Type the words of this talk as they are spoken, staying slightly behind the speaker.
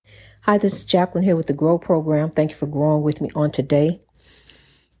Hi, this is Jacqueline here with the Grow Program. Thank you for growing with me on today.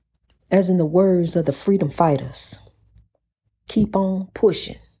 As in the words of the freedom fighters, keep on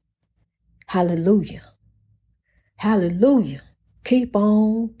pushing. Hallelujah. Hallelujah. Keep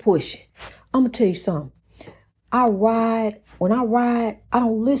on pushing. I'm going to tell you something. When I ride, I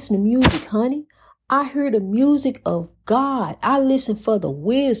don't listen to music, honey. I hear the music of God. I listen for the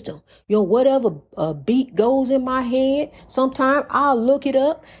wisdom. Whatever beat goes in my head, sometimes I'll look it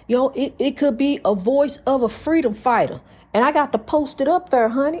up. It could be a voice of a freedom fighter. And I got to post it up there,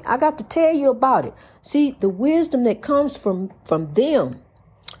 honey. I got to tell you about it. See, the wisdom that comes from them,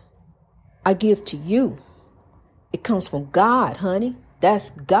 I give to you. It comes from God, honey. That's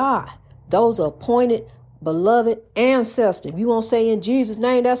God. Those are appointed, beloved ancestor. If you won't say in Jesus'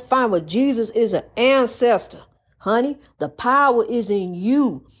 name, that's fine. But Jesus is an ancestor, honey. The power is in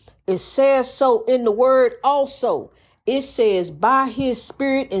you. It says so in the word also. It says by his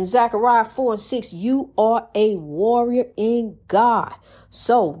spirit in Zechariah 4:6, you are a warrior in God.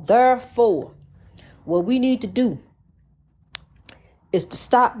 So therefore, what we need to do is to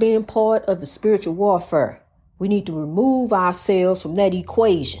stop being part of the spiritual warfare. We need to remove ourselves from that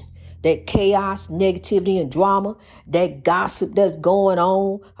equation. That chaos, negativity, and drama, that gossip that's going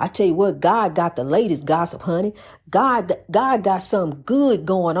on. I tell you what, God got the latest gossip, honey. God got something good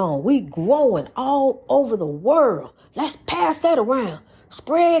going on. We growing all over the world. Let's pass that around.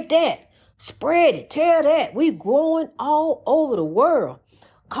 Spread that. Spread it. Tell that. We growing all over the world.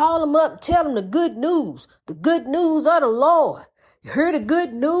 Call them up. Tell them the good news. The good news of the Lord. You hear the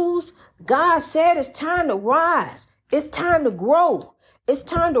good news? God said it's time to rise. It's time to grow. It's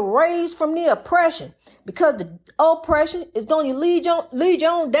time to raise from the oppression, because the oppression is going to lead you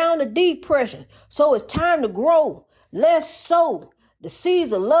on down to depression. So it's time to grow. Let's sow the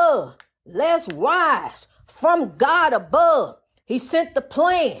seeds of love. Let's rise from God above. He sent the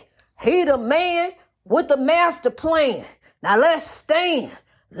plan. He the man with the master plan. Now let's stand.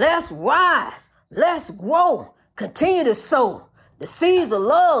 Let's rise. Let's grow. Continue to sow the seeds of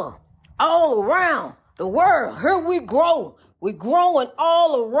love all around the world. Here we grow. We're growing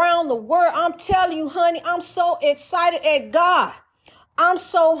all around the world. I'm telling you, honey, I'm so excited at God. I'm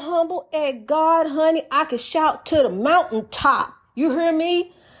so humble at God, honey. I can shout to the mountaintop. You hear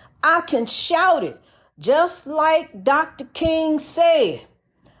me? I can shout it. Just like Dr. King said,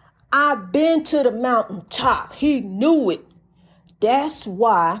 I've been to the mountaintop. He knew it. That's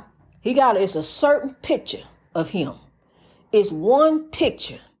why it's a certain picture of him. It's one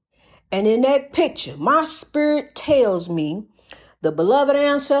picture. And in that picture, my spirit tells me, the beloved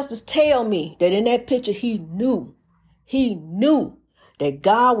ancestors tell me that in that picture, he knew that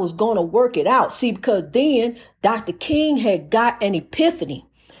God was going to work it out. See, because then Dr. King had got an epiphany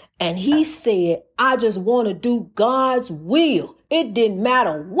and he said, I just want to do God's will. It didn't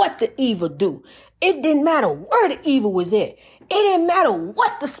matter what the evil do. It didn't matter where the evil was at. It didn't matter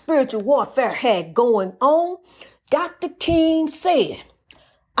what the spiritual warfare had going on. Dr. King said,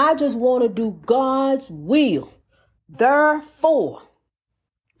 I just want to do God's will. Therefore,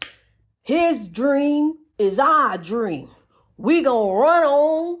 his dream is our dream. We gonna run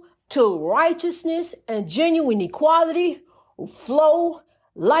on till righteousness and genuine equality flow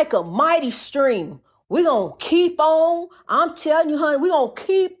like a mighty stream. We gonna keep on. I'm telling you, honey, we gonna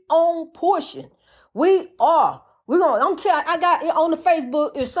keep on pushing. I got it on the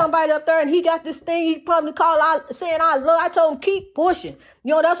Facebook, is somebody up there and he got this thing he probably called out saying I love. I told him keep pushing.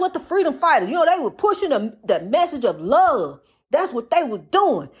 That's what the freedom fighters, they were pushing the message of love. That's what they were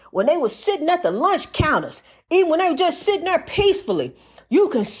doing when they were sitting at the lunch counters. Even when they were just sitting there peacefully. You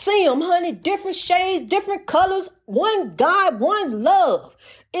can see them, honey, different shades, different colors. One God, one love.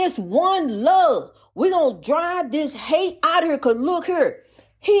 It's one love. We're going to drive this hate out of here, because look here.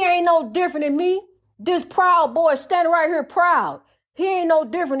 He ain't no different than me. This proud boy standing right here proud. He ain't no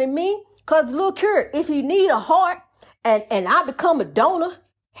different than me. Because look here, if he need a heart and I become a donor,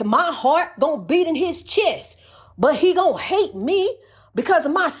 my heart gonna beat in his chest. But he gonna hate me because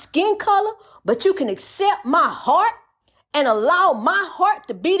of my skin color. But you can accept my heart and allow my heart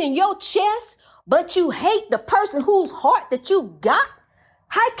to beat in your chest. But you hate the person whose heart that you got.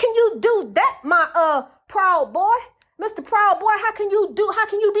 How can you do that, my proud boy? Mr. Proud Boy, how can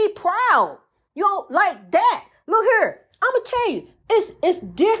you be proud? You don't like that. Look here. I'm going to tell you, it's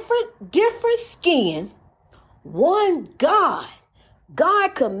different skin. One God.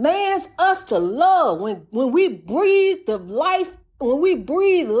 God commands us to love. When we breathe the life, when we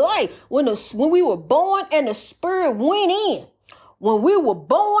breathe life, when we were born and the spirit went in. When we were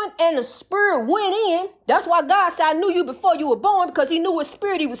born and the spirit went in, that's why God said, I knew you before you were born, because he knew what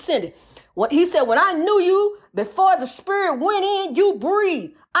spirit he was sending. What he said, when I knew you before the spirit went in, you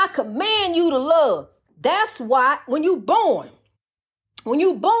breathed. I command you to love. That's why when you born,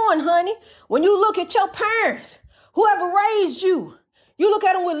 honey, when you look at your parents, whoever raised you, you look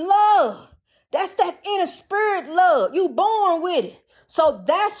at them with love. That's that inner spirit love. You born with it. So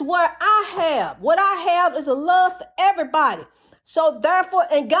that's what I have. What I have is a love for everybody. So therefore,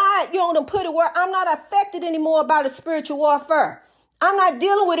 and God, you know, put it where I'm not affected anymore by the spiritual warfare. I'm not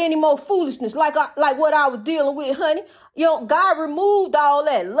dealing with any more foolishness like what I was dealing with, honey. You know, God removed all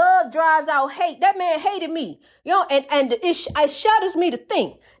that. Love drives out hate. That man hated me. You know, and it shudders me to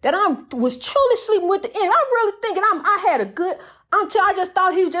think that I was truly sleeping with the enemy. I'm really thinking I had a good, until I just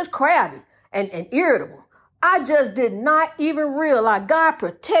thought he was just crabby and irritable. I just did not even realize God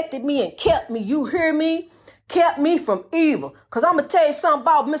protected me and kept me. You hear me? Kept me from evil. Because I'm going to tell you something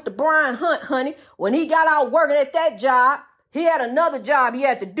about Mr. Brian Hunt, honey. When he got out working at that job, he had another job he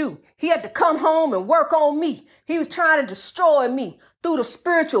had to do. He had to come home and work on me. He was trying to destroy me through the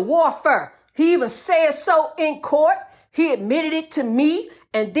spiritual warfare. He even said so in court. He admitted it to me,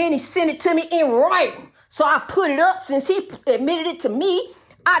 and then he sent it to me in writing. So I put it up. Since he admitted it to me,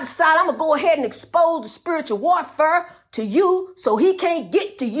 I decided I'm going to go ahead and expose the spiritual warfare to you so he can't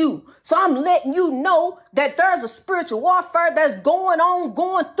get to you. So I'm letting you know that there's a spiritual warfare that's going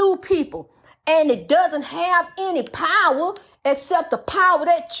through people. And it doesn't have any power except the power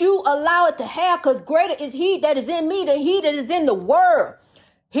that you allow it to have, because greater is he that is in me than he that is in the world.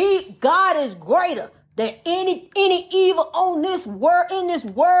 God is greater than any evil on this world, in this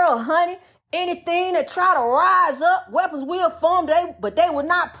world, honey. Anything that try to rise up, weapons will form, but they will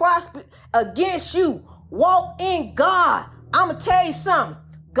not prosper against you. Walk in God. I'm going to tell you something.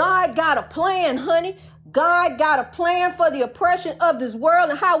 God got a plan, honey. God got a plan for the oppression of this world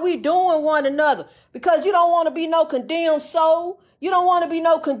and how we doing one another. Because you don't want to be no condemned soul. You don't want to be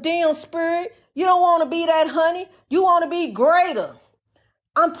no condemned spirit. You don't want to be that, honey. You want to be greater.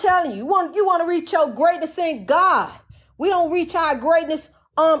 I'm telling you, you want to reach your greatness in God. We don't reach our greatness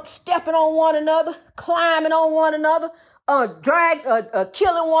stepping on one another, climbing on one another,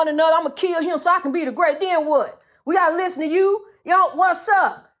 killing one another. I'm going to kill him so I can be the great. Then what? We got to listen to you. Yo, what's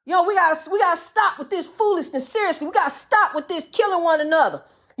up? Yo, we gotta stop with this foolishness. Seriously, we gotta stop with this killing one another.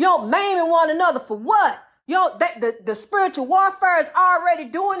 Yo, maiming one another for what? Yo, the spiritual warfare is already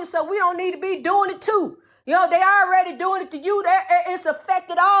doing it, so we don't need to be doing it too. Yo, they already doing it to you. It's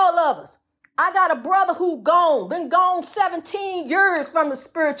affected all of us. I got a brother who been gone 17 years from the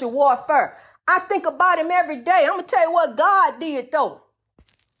spiritual warfare. I think about him every day. I'm gonna tell you what God did though.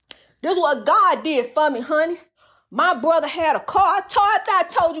 This is what God did for me, honey. My brother had a car. I thought I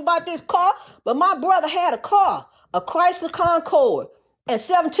told you about this car, but my brother had a car, a Chrysler Concorde. And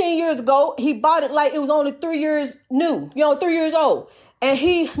 17 years ago, he bought it like it was only 3 years new, 3 years old. And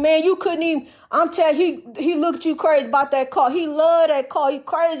you couldn't even, I'm telling you, he looked at you crazy about that car. He loved that car. He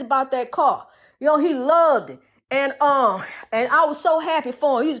crazy about that car. He loved it. And I was so happy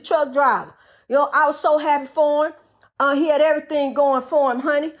for him. He was a truck driver. I was so happy for him. He had everything going for him,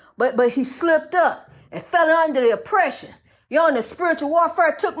 honey, but he slipped up and fell under the oppression. And the spiritual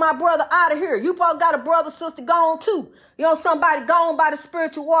warfare took my brother out of here. You probably got a brother, sister gone too. Somebody gone by the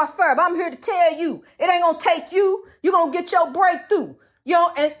spiritual warfare. But I'm here to tell you, it ain't going to take you. You're going to get your breakthrough.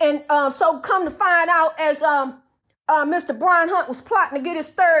 So come to find out, as Mr. Brian Hunt was plotting to get his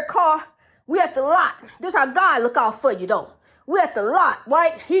third car, we at the lot. This how God look out for you, though. We at the lot,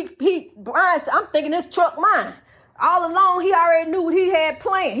 right? Brian said, I'm thinking this truck mine. All along, he already knew what he had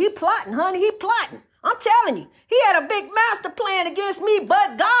planned. He plotting, honey. He plotting. I'm telling you, he had a big master plan against me,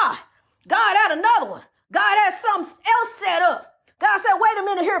 but God had another one. God had something else set up. God said, wait a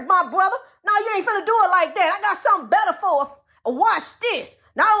minute here, my brother. No, you ain't finna do it like that. I got something better for her. Watch this.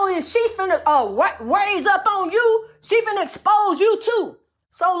 Not only is she finna raise up on you, she finna expose you too.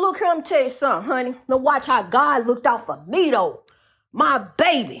 So look here, I'm tell you something, honey. Now watch how God looked out for me, though. My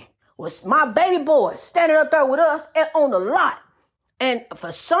baby boy standing up there with us on the lot. And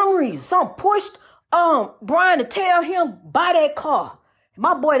for some reason, some pushed Brian to tell him buy that car.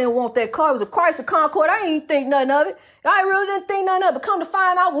 My boy didn't want that car. It was a Chrysler Concorde. I ain't think nothing of it. I really didn't think nothing of it. But come to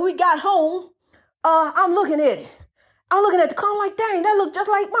find out, when we got home, I'm looking at it. I'm looking at the car. I'm like, dang, that look just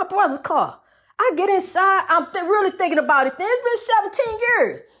like my brother's car. I get inside. I'm really thinking about it. Then it's been 17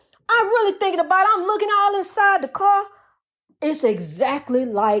 years. I'm really thinking about it. I'm looking all inside the car. It's exactly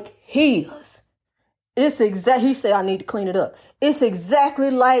like his. He said, I need to clean it up. It's exactly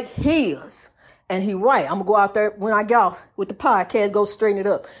like his. And he right. I'm going to go out there when I get off with the podcast, go straighten it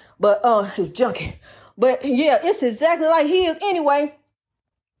up. But it's junky. But yeah, it's exactly like his. Anyway,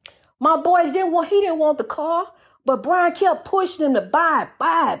 my boy didn't want the car, but Brian kept pushing him to buy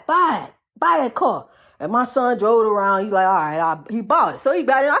it. Buy that car. And my son drove it around. He's like, all right, he bought it. So he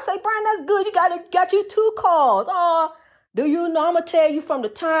bought it. I say, Brian, that's good. You got you 2 cars. Oh, do you know? I'm going to tell you, from the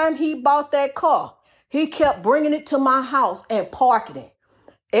time he bought that car, he kept bringing it to my house and parking it.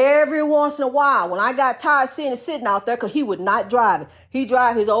 Every once in a while, when I got tired seeing it sitting out there, because he would not drive it. He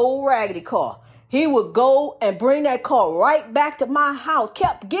drive his old raggedy car. He would go and bring that car right back to my house.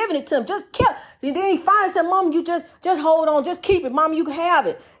 Kept giving it to him. And then he finally said, Mom, you just hold on. Just keep it. Mom, you can have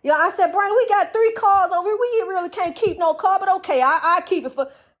it. I said, Brian, we got 3 cars over here. We really can't keep no car, but okay, I keep it for.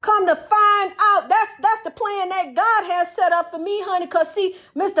 Come to find out, that's the plan that God has set up for me, honey. Because see,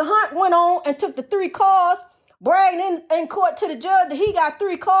 Mr. Hunt went on and took the 3 cars, bragging in court to the judge that he got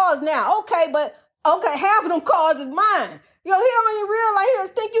 3 cars now. Okay, half of them cars is mine. He don't even realize. He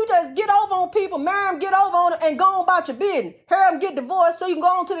just think you just get over on people, marry them, get over on it, and go on about your business. Hurry up and get divorced so you can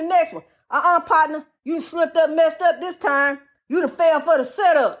go on to the next one. Partner, you done slipped up, messed up this time. You done fell for the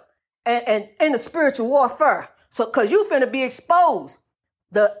setup and in the spiritual warfare. So, because you finna be exposed.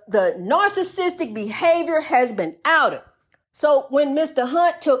 The narcissistic behavior has been outed. So when Mr.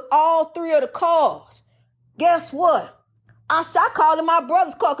 Hunt took all 3 of the cars, guess what? I called it my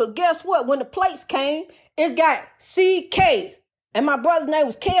brother's car, because guess what? When the plates came, it's got CK, and my brother's name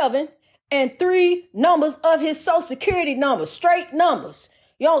was Kelvin, and 3 numbers of his social security number, straight numbers.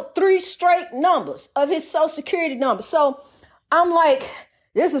 3 straight numbers of his social security number. So I'm like,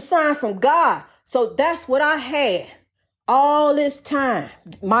 this is a sign from God. So that's what I had all this time.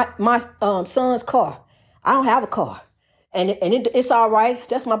 My son's car. I don't have a car, and it's all right.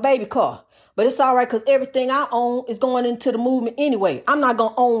 That's my baby car. But it's all right, because everything I own is going into the movement anyway. I'm not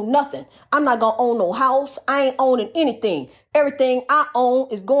going to own nothing. I'm not going to own no house. I ain't owning anything. Everything I own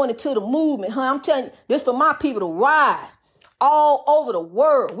is going into the movement, huh? I'm telling you, this for my people to rise all over the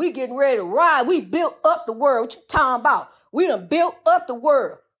world. We getting ready to ride. We built up the world. What you talking about? We done built up the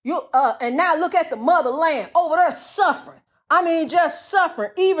world. And now look at the motherland over there suffering. I mean, just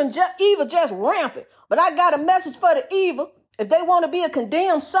suffering. Evil just rampant. But I got a message for the evil. If they want to be a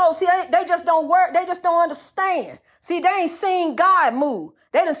condemned soul, see, they just don't work. They just don't understand. See, they ain't seen God move.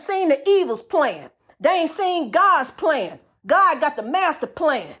 They done seen the evil's plan. They ain't seen God's plan. God got the master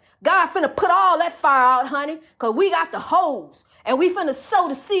plan. God finna put all that fire out, honey, because we got the hose. And we finna sow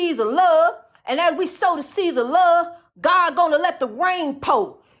the seeds of love. And as we sow the seeds of love, God gonna let the rain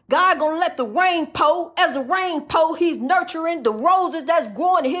pour. God gonna let the rain pour. As the rain pour, he's nurturing the roses that's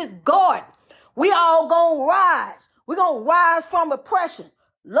growing in his garden. We all gonna rise. We're going to rise from oppression.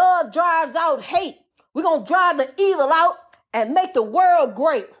 Love drives out hate. We're going to drive the evil out and make the world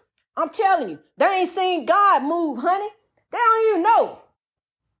great. I'm telling you, they ain't seen God move, honey. They don't even know.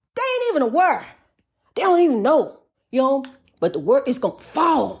 They ain't even aware. They don't even know, but the word is going to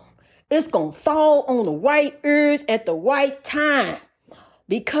fall. It's going to fall on the right ears at the right time.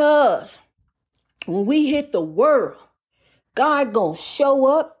 Because when we hit the world, God going to show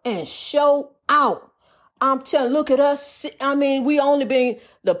up and show out. I'm telling, look at us. I mean,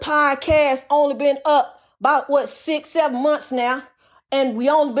 the podcast only been up about 6-7 months now. And we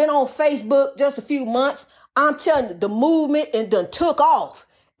only been on Facebook just a few months. I'm telling you, the movement and done took off.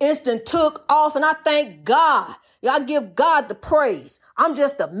 It's done took off. And I thank God. I give God the praise. I'm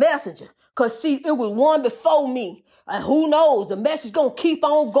just a messenger. Because see, it was one before me. And who knows? The message going to keep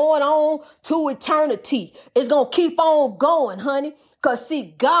on going on to eternity. It's going to keep on going, honey. Because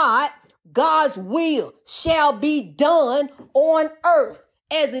see, God's will shall be done on earth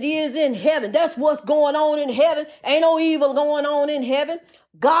as it is in heaven. That's what's going on in heaven. Ain't no evil going on in heaven.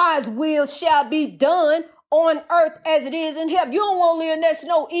 God's will shall be done on earth as it is in heaven. You don't want to live next to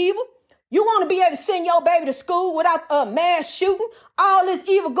no evil. You want to be able to send your baby to school without a mass shooting. All this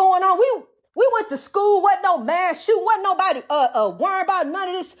evil going on. We went to school, wasn't no mass shooting, wasn't nobody worrying about none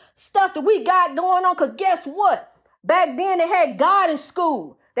of this stuff that we got going on. Because guess what? Back then they had God in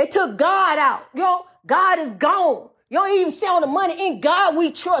school. They took God out. God is gone. You don't even say on the money, in God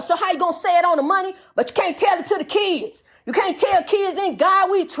we trust. So how you going to say it on the money, but you can't tell it to the kids? You can't tell kids, in God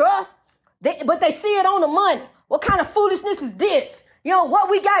we trust, but they see it on the money. What kind of foolishness is this? What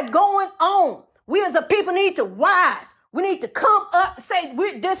we got going on. We as a people need to rise. We need to come up and say,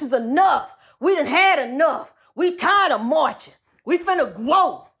 this is enough. We done had enough. We tired of marching. We finna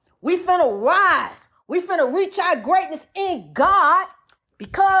grow. We finna rise. We finna reach our greatness in God.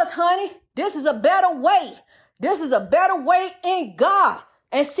 Because, honey, this is a better way. This is a better way in God.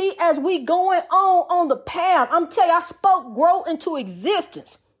 And see, as we going on the path, I'm telling you, I spoke grow into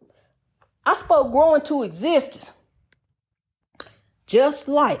existence. I spoke grow into existence. Just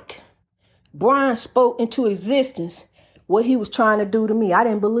like Brian spoke into existence what he was trying to do to me. I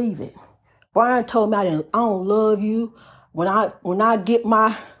didn't believe it. Brian told me I don't love you. When I get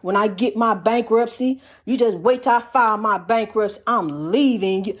my bankruptcy, you just wait till I file my bankruptcy. I'm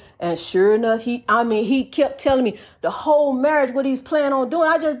leaving you. And sure enough, he kept telling me the whole marriage, what he was planning on doing.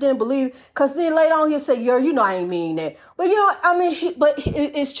 I just didn't believe it. Cause then later on he'll say, "Yo, I ain't mean that." But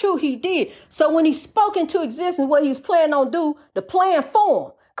it's true, he did. So when he spoke into existence what he was planning on do, the plan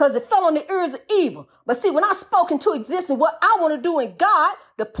formed. Cause it fell on the ears of evil. But see, when I spoke into existence what I want to do in God,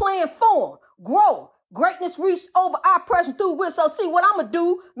 the plan formed, grow. Greatness reached over oppression through will. So see what I'm going to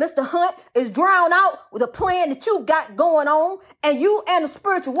do, Mr. Hunt, is drown out with a plan that you got going on. And you and the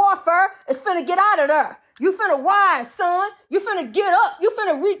spiritual warfare is finna get out of there. You finna rise, son. You finna get up. You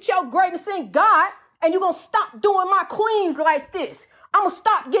finna reach your greatness in God. And you're going to stop doing my queens like this. I'm going to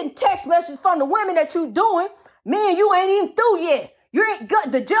stop getting text messages from the women that you doing. Man, you ain't even through yet. You ain't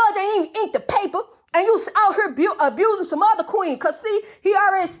got, the judge ain't even inked the paper, and you out here abusing some other queen. Cause see, he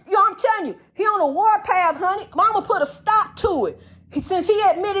already, I'm telling you, he on a war path, honey. I'm gonna put a stop to it. Since he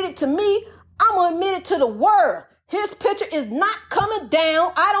admitted it to me, I'm gonna admit it to the world. His picture is not coming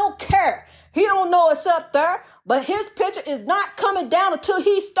down. I don't care. He don't know it's up there, but his picture is not coming down until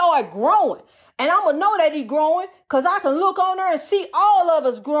he start growing. And I'm going to know that he's growing because I can look on there and see all of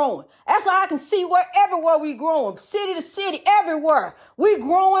us growing. That's why I can see everywhere we growing, city to city, everywhere. We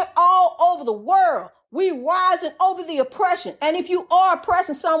growing all over the world. We rising over the oppression. And if you are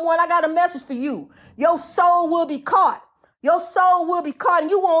oppressing someone, I got a message for you. Your soul will be caught. Your soul will be caught and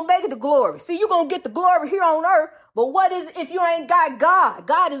you won't make it to glory. See, you're going to get the glory here on earth. But what is it if you ain't got God?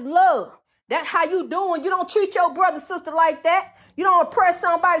 God is love. That's how you doing. You don't treat your brother, sister like that. You don't oppress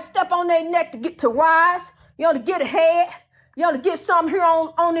somebody, step on their neck to rise. To get ahead. To get something here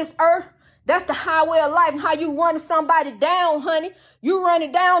on this earth. That's the highway of life and how you running somebody down, honey. You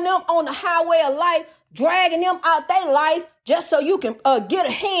running down them on the highway of life, dragging them out their life just so you can get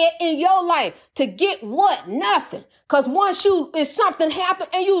ahead in your life. To get what? Nothing. Because once if something happen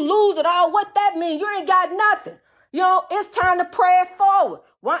and you lose it all, what that mean? You ain't got nothing. It's time to pray it forward.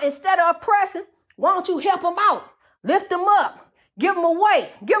 Instead of oppressing, why don't you help them out? Lift them up. Give them a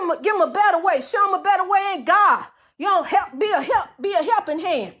way. Give them a better way. Show them a better way in God. Be a helping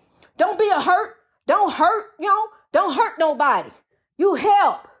hand. Don't be a hurt. Don't hurt, don't hurt nobody. You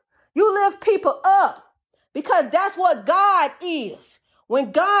help. You lift people up because that's what God is.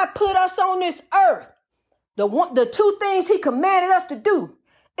 When God put us on this earth, the two things he commanded us to do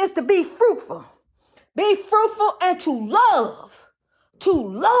is to be fruitful. Be fruitful and to love. To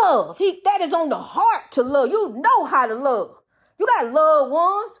love. That is on the heart to love. You know how to love. You got loved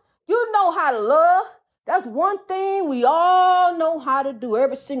ones. You know how to love. That's one thing we all know how to do.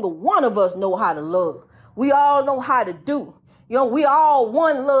 Every single one of us know how to love. We all know how to do. We all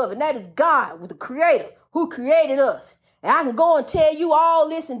one love, and that is God, the creator who created us. And I can go and tell you all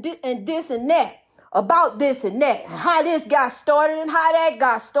this and this and that about this and that, and how this got started and how that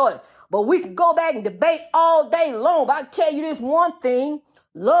got started. But we can go back and debate all day long. But I can tell you this one thing.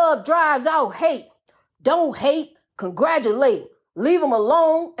 Love drives out hate. Don't hate. Congratulate. Leave them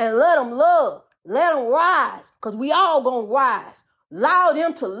alone and let them love. Let them rise. Because we all going to rise. Allow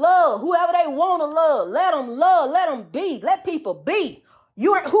them to love. Whoever they want to love. Let them love. Let them be. Let people be.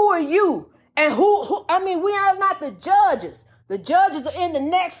 Who are you? And we are not the judges. The judges are in the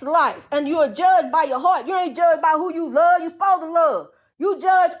next life. And you are judged by your heart. You ain't judged by who you love. You're supposed to love. You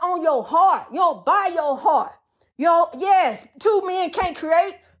judge on your heart. By your heart. Yes, 2 men can't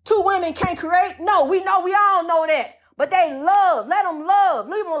create. 2 women can't create. No, we all know that. But they love. Let them love.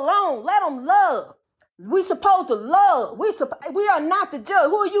 Leave them alone. Let them love. We supposed to love. We are not the judge.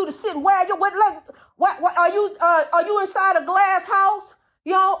 Who are you to sit and wag your what are you inside a glass house?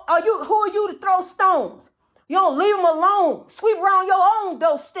 Who are you to throw stones? Leave them alone. Sweep around your own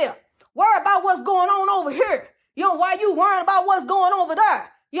doorstep. Worry about what's going on over here. Why you worrying about what's going over there?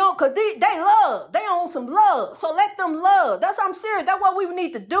 Cause they love. They own some love. So let them love. That's what I'm serious. That's what we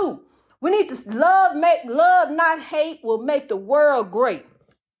need to do. We need to love, not hate will make the world great.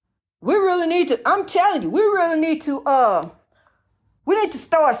 We really need to, I'm telling you, we need to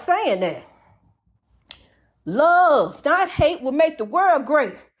start saying that. Love, not hate will make the world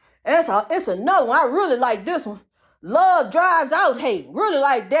great. And it's another one. I really like this one. Love drives out hate. Really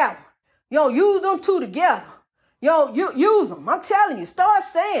like that one. Use them two together. You use them. I'm telling you, start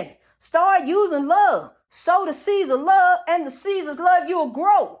saying it. Start using love. Sow the seeds of love, and the seeds of love you will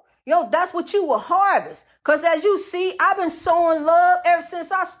grow. That's what you will harvest. Because as you see, I've been sowing love ever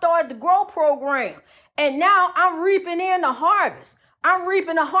since I started the Grow program. And now I'm reaping in the harvest. I'm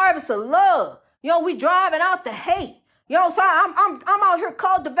reaping the harvest of love. We driving out the hate. So I'm out here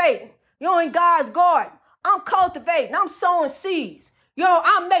cultivating. In God's garden. I'm cultivating. I'm sowing seeds.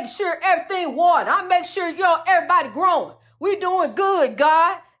 I make sure everything water. I make sure, everybody growing. We doing good,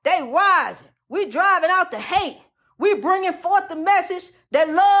 God. They rising. We driving out the hate. We bringing forth the message that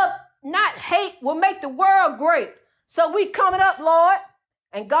love, not hate, will make the world great. So we coming up, Lord.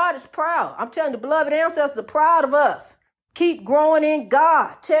 And God is proud. I'm telling the beloved ancestors are proud of us. Keep growing in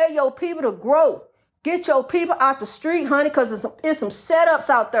God. Tell your people to grow. Get your people out the street, honey, because it's some setups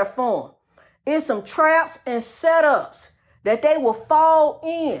out there for them. It's some traps and setups that they will fall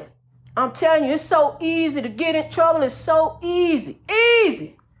in. I'm telling you, it's so easy to get in trouble. It's so easy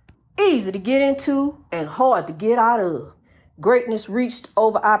to get into and hard to get out of. Greatness reached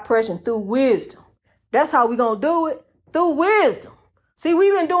over oppression through wisdom. That's how we going to do it, through wisdom. See,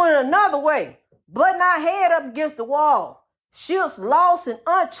 we've been doing it another way, butting our head up against the wall. Ships lost in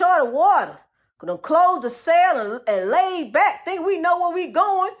uncharted waters. Could close the sail and lay back. Think we know where we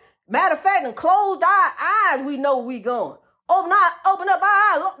going. Matter of fact, and closed our eyes, we know where we going. Open up our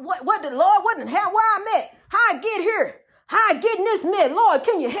eyes. What the Lord, what in hell, where I'm at? How I get here? How I get in this mess? Lord,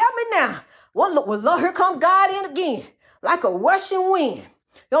 can you help me now? Well, Lord, here come God in again, like a rushing wind.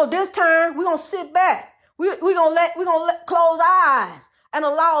 This time we're gonna sit back. We're gonna let close our eyes and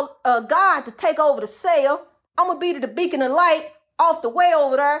allow God to take over the sail. I'm gonna be the beacon of light off the way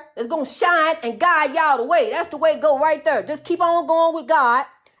over there. It's gonna shine and guide y'all the way. That's the way to go right there. Just keep on going with God,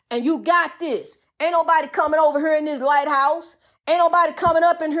 and you got this. Ain't nobody coming over here in this lighthouse. Ain't nobody coming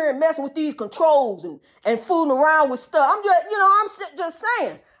up in here and messing with these controls and fooling around with stuff. I'm just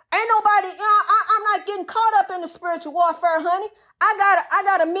saying. Ain't nobody, I'm not getting caught up in the spiritual warfare, honey. I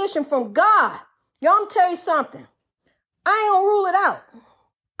got a mission from God. Y'all, I'm gonna tell you something. I ain't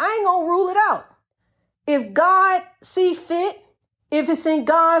gonna rule it out. If God see fit, if it's in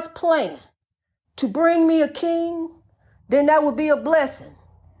God's plan to bring me a king, then that would be a blessing.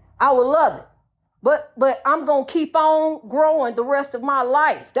 I would love it. But I'm going to keep on growing the rest of my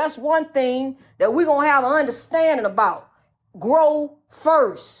life. That's one thing that we're going to have an understanding about. Grow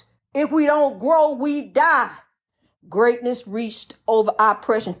first. If we don't grow, we die. Greatness reached over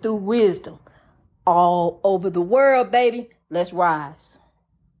oppression through wisdom. All over the world, baby. Let's rise.